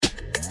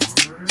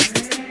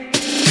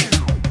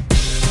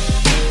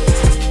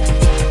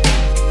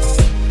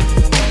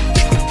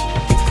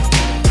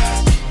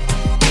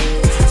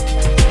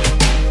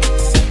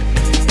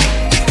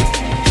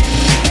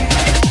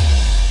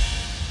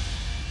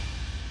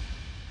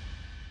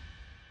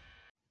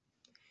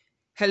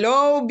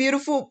Hello,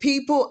 beautiful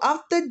people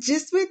of the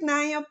Just with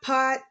Naya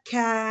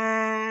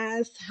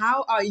podcast.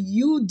 How are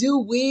you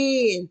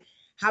doing?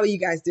 How are you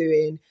guys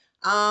doing?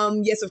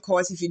 Yes, of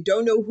course, if you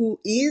don't know who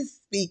is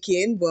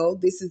speaking, well,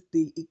 this is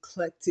the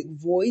eclectic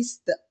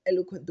voice, the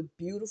eloquent, the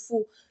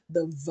beautiful,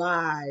 the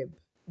vibe.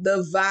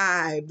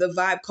 The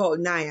vibe called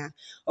Naya.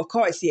 Of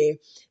course, yeah.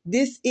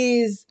 This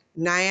is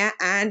Naya,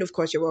 and of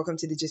course, you're welcome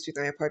to the Just with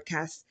Naya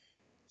podcast.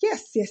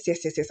 Yes.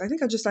 I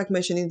think I just like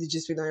mentioning the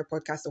Gist with Naya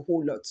podcast a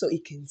whole lot so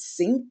it can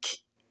sink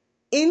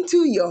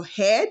into your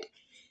head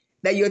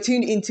that you're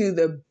tuned into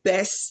the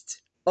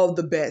best of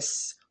the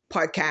best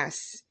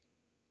podcasts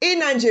in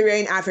Nigeria,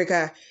 in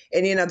Africa,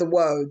 and in the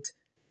world.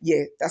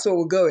 Yeah, that's where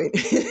we're going.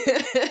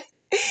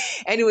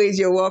 Anyways,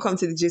 you're welcome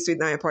to the Gist with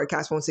Naya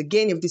podcast once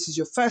again. If this is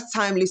your first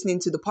time listening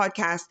to the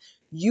podcast,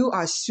 you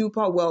are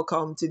super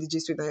welcome to the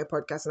Gist with Naya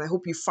podcast. And I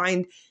hope you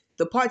find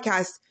the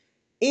podcast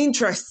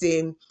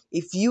interesting.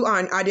 If you are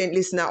an ardent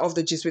listener of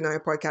the Gist with Naya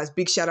podcast,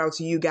 big shout out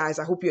to you guys.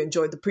 I hope you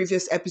enjoyed the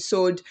previous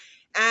episode.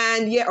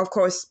 And yeah, of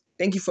course,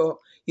 thank you for,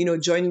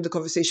 joining the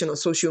conversation on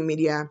social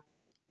media.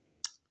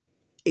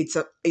 It's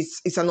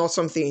an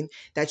awesome thing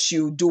that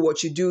you do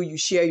what you do. You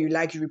share, you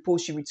like, you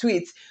repost, you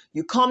retweet,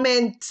 you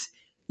comment,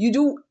 you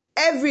do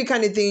every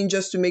kind of thing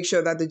just to make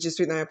sure that the Gist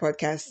with Naya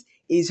podcast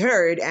is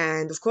heard.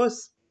 And of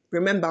course,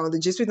 remember on the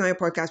Gist with Naya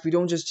podcast, we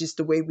don't just gist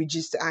the way we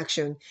gist to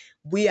action.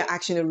 We are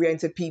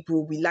action-oriented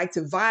people. We like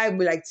to vibe,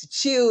 we like to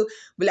chill,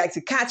 we like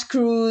to catch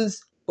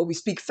cruise, but we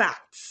speak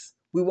facts.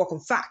 We work on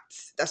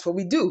facts. That's what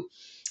we do.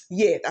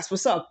 Yeah, that's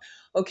what's up.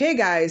 Okay,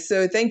 guys.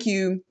 So thank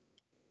you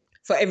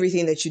for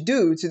everything that you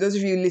do. To those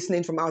of you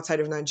listening from outside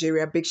of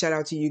Nigeria, big shout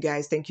out to you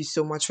guys. Thank you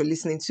so much for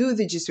listening to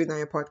the Gist with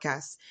Naya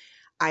podcast.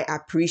 I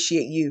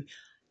appreciate you.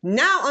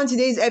 Now, on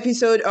today's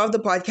episode of the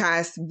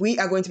podcast, we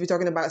are going to be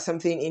talking about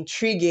something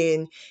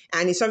intriguing,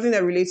 and it's something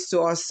that relates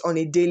to us on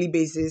a daily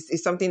basis.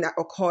 It's something that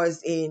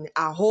occurs in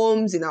our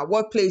homes, in our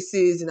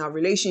workplaces, in our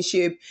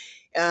relationship,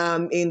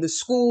 in the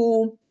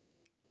school,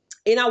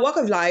 in our walk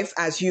of life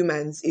as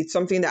humans. It's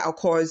something that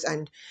occurs,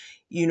 and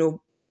you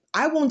know,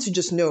 I want to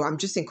just know. I'm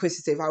just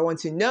inquisitive. I want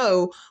to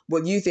know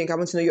what you think. I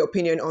want to know your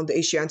opinion on the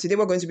issue. And today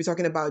we're going to be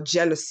talking about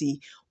jealousy.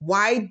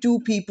 Why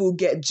do people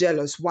get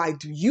jealous? Why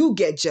do you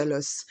get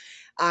jealous?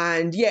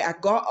 And yeah, I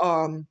got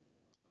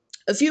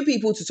a few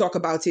people to talk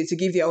about it, to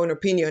give their own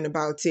opinion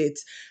about it.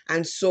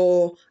 And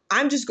so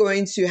I'm just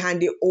going to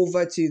hand it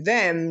over to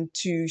them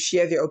to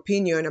share their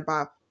opinion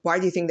about why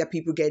do you think that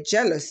people get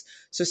jealous.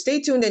 So stay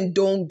tuned and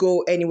don't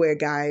go anywhere,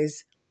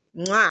 guys.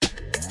 Mwah.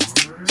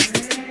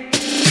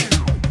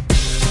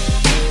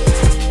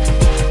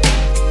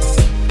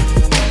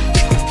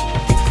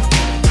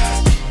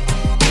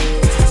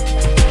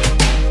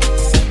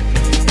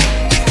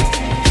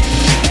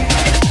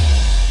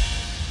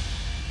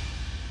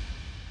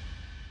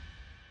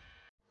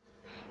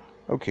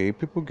 Okay,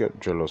 people get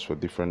jealous for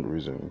different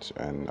reasons,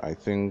 and I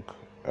think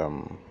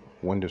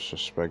when they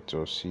suspect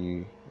or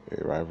see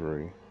a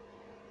rivalry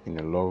in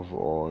a love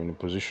or in a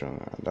position,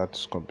 and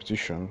that's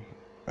competition.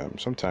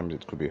 Sometimes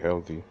it could be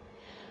healthy,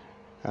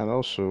 and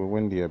also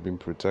when they are being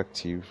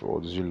protective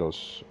or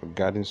zealous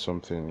regarding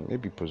something,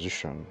 maybe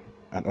position,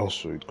 and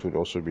also it could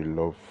also be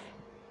love.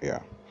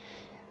 Yeah,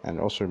 and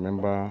also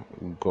remember,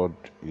 God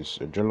is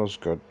a jealous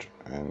God,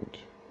 and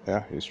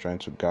yeah, He's trying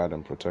to guard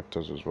and protect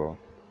us as well.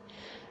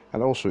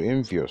 And also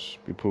envious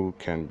people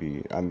can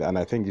be, and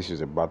I think this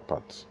is a bad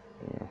part,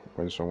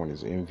 when someone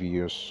is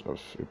envious of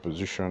a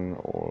position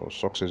or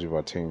success you've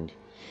attained,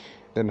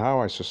 then how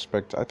I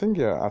suspect, I think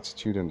their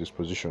attitude and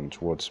disposition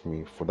towards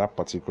me for that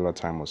particular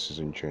time or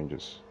season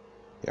changes.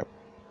 Yep.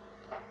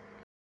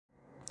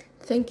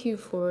 Thank you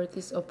for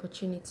this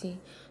opportunity.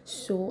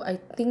 So, I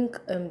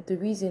think the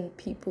reason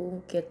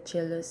people get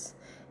jealous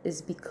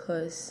is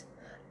because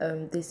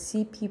they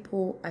see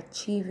people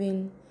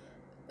achieving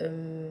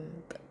um,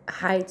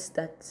 heights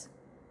that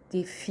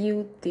they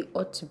feel they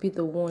ought to be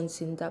the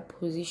ones in that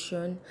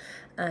position,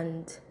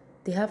 and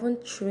they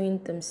haven't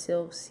trained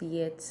themselves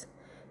yet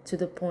to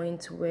the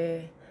point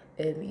where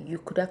you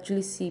could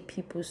actually see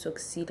people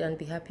succeed and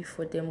be happy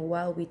for them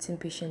while waiting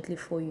patiently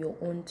for your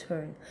own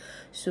turn.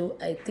 So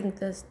I think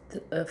that's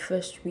the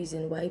first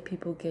reason why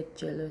people get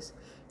jealous.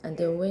 And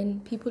then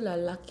when people are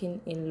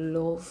lacking in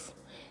love,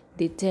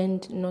 they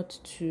tend not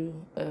to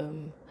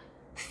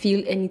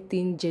feel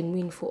anything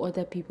genuine for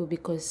other people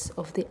because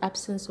of the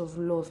absence of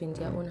love in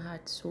their own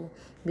heart. So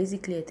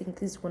basically, I think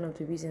this is one of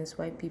the reasons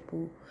why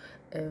people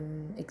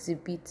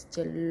exhibit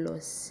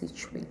jealousy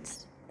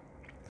traits.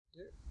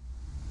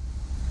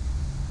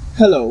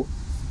 Hello,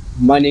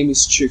 my name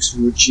is Chicks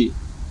Ruchi.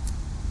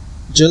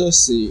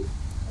 Jealousy,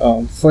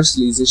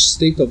 firstly, is a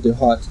state of the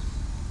heart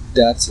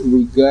that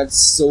regards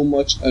so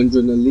much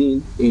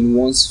adrenaline in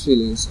one's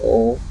feelings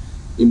or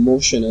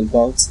emotion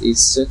about a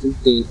certain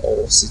thing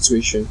or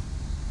situation.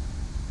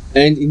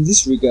 And in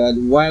this regard,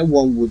 why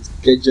one would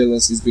get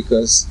jealous is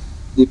because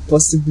they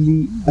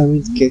possibly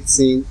aren't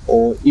getting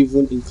or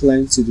even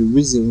inclined to the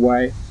reason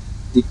why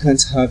they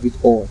can't have it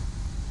all.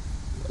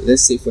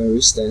 Let's say, for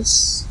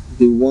instance,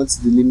 they want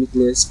the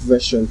limitless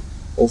version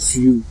of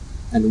you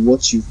and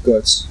what you've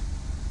got.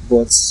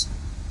 But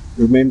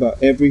remember,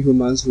 every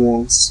human's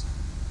wants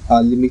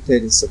are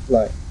limited in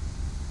supply.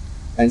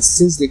 And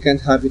since they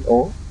can't have it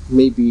all,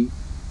 maybe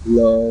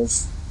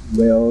love,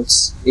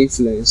 wealth,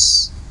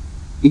 influence,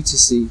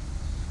 etc.,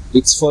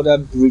 it further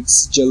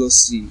breeds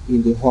jealousy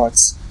in the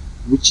hearts,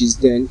 which is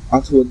then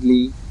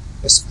outwardly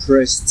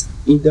expressed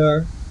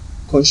either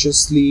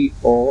consciously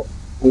or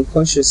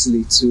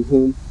unconsciously to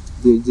whom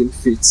they deem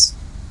fit.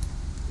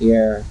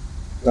 Yeah,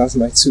 that's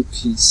my two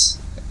piece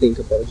I think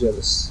about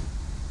jealous.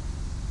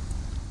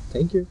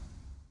 Thank you.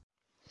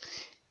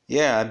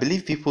 Yeah, I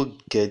believe people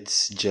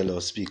get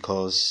jealous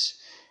because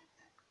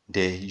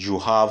you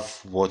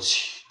have what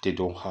they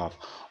don't have,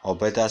 or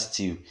better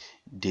still,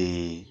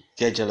 they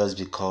get jealous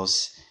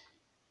because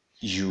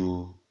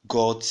you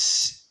got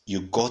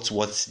you got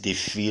what they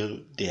feel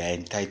they are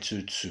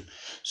entitled to.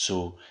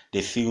 So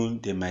they feel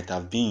they might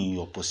have been in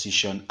your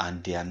position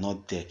and they are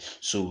not there.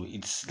 So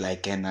it's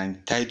like an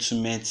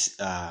entitlement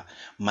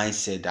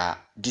mindset that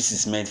this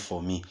is meant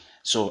for me.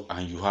 So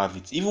and you have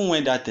it, even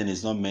when that thing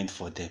is not meant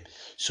for them.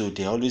 So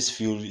they always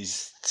feel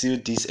it's still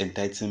this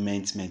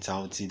entitlement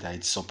mentality that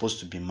it's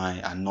supposed to be mine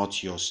and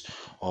not yours,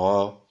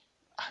 or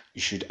you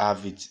should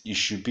have it. You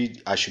should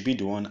be. I should be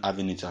the one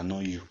having it and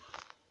not you.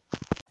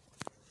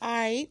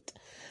 Alright.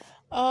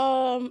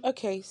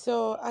 Okay,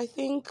 so I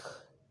think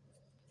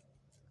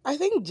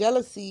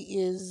jealousy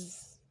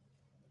is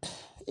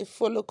a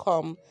follow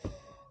come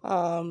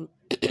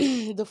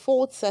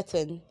default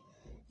setting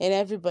in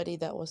everybody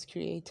that was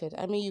created.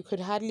 I mean, you could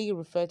hardly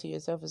refer to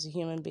yourself as a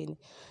human being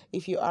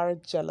if you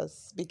aren't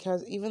jealous,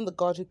 because even the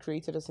God who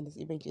created us in his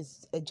image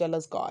is a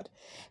jealous God.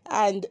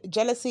 And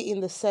jealousy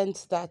in the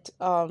sense that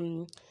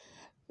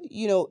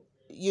you know,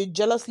 you're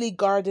jealously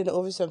guarding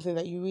over something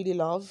that you really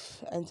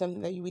love and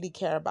something that you really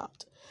care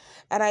about.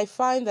 And I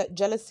find that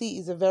jealousy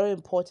is a very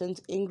important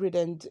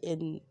ingredient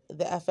in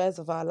the affairs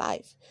of our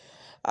life.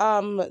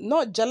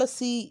 Not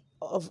jealousy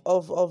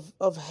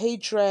of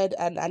hatred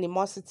and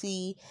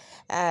animosity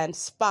and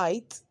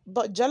spite,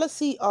 but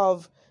jealousy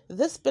of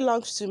this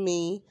belongs to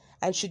me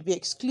and should be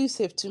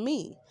exclusive to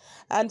me.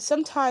 And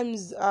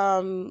sometimes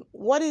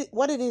what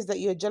it is that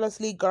you're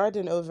jealously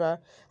guarding over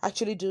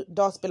actually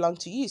does belong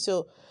to you.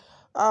 So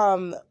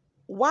um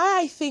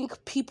why I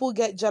think people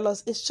get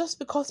jealous is just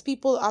because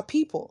people are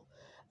people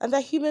and they're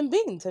human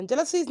beings, and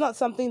jealousy is not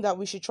something that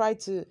we should try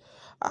to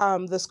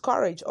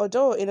discourage,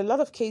 although in a lot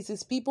of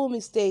cases people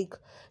mistake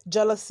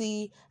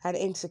jealousy and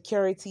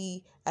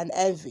insecurity and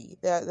envy.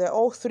 They're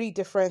all three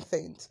different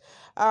things.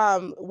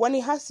 When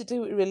it has to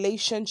do with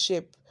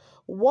relationship,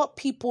 what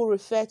people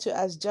refer to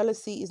as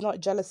jealousy is not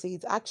jealousy,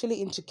 it's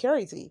actually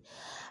insecurity.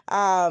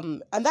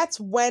 And that's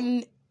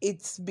when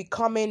it's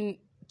becoming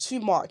too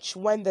much,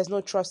 when there's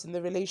no trust in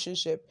the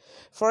relationship.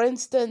 For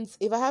instance,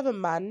 if I have a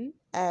man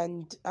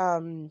and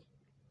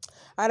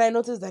I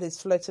notice that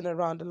he's flirting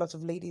around a lot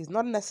of ladies,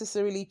 not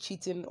necessarily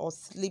cheating or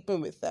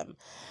sleeping with them,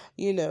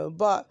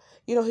 but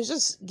he's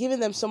just giving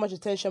them so much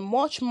attention,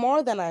 much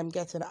more than I'm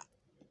getting.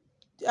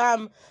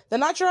 The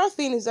natural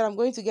thing is that I'm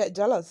going to get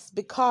jealous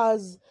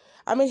because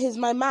I mean he's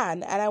my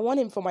man and I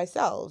want him for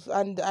myself,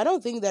 and I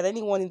don't think that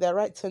anyone in their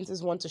right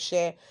senses want to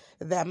share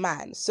their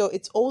man. So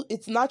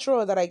it's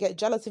natural that I get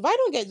jealous. If I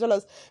don't get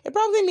jealous, it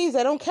probably means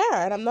I don't care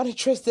and I'm not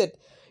interested.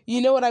 You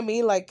know what I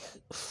mean? Like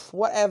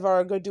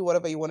whatever, go do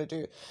whatever you want to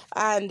do.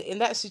 And in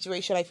that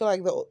situation, I feel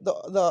like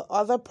the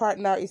other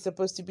partner is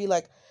supposed to be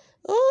like,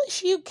 oh, is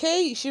she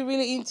okay? Is she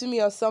really into me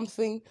or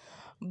something?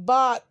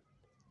 But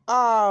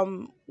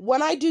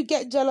when I do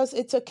get jealous,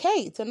 it's okay.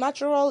 It's a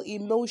natural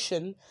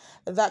emotion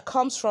that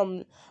comes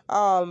from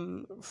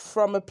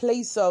a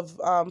place of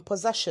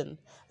possession,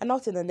 and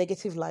not in a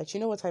negative light. You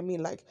know what I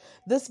mean? Like,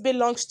 this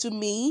belongs to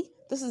me,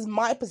 this is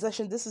my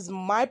possession, this is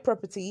my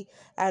property,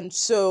 and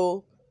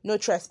so no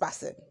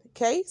trespassing.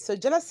 Okay, so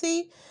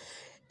jealousy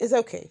is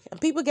okay, and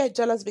people get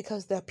jealous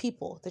because they're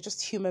people, they're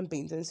just human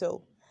beings, and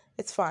so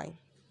it's fine.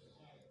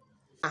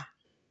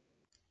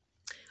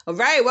 All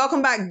right,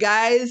 welcome back,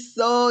 guys.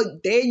 So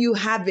there you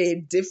have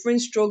it. Different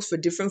strokes for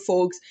different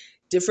folks,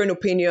 different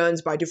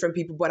opinions by different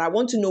people. But I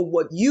want to know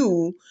what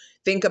you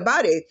think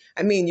about it.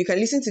 I mean, you can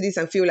listen to this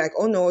and feel like,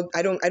 oh no,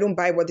 I don't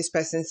buy what this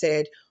person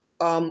said.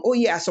 Oh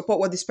yeah, I support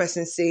what this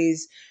person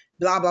says,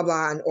 blah blah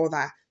blah, and all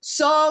that.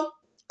 So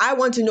I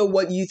want to know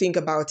what you think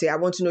about it. I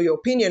want to know your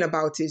opinion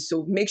about it.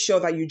 So make sure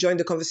that you join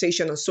the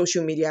conversation on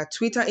social media,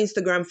 Twitter,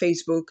 Instagram,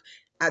 Facebook,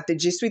 at the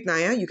Gist with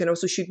Naya. You can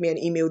also shoot me an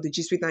email,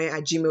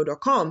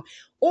 thegistwithnaya@gmail.com,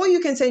 or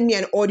you can send me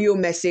an audio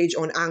message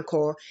on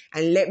Anchor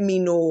and let me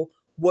know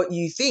what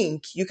you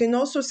think. You can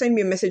also send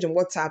me a message on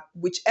WhatsApp,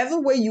 whichever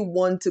way you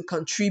want to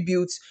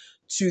contribute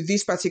to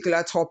this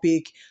particular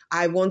topic.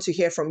 I want to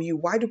hear from you.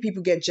 Why do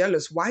people get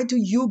jealous? Why do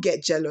you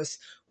get jealous?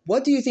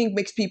 What do you think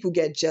makes people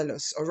get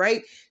jealous? All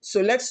right.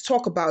 So let's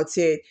talk about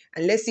it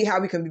and let's see how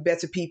we can be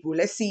better people.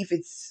 Let's see if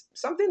it's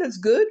something that's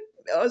good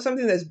or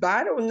something that's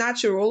bad or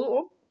natural,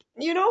 or,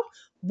 you know,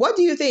 what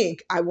do you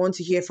think? I want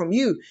to hear from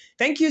you.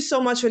 Thank you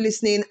so much for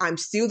listening. I'm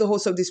still the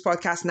host of this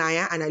podcast,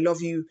 Naya, and I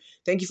love you.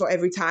 Thank you for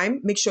every time.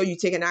 Make sure you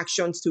take an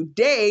action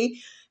today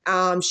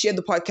Share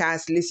the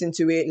podcast, listen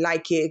to it,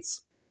 like it,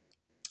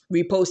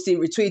 repost it,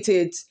 retweet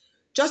it.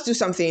 Just do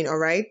something, all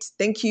right?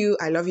 Thank you.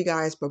 I love you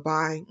guys. Bye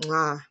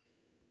bye.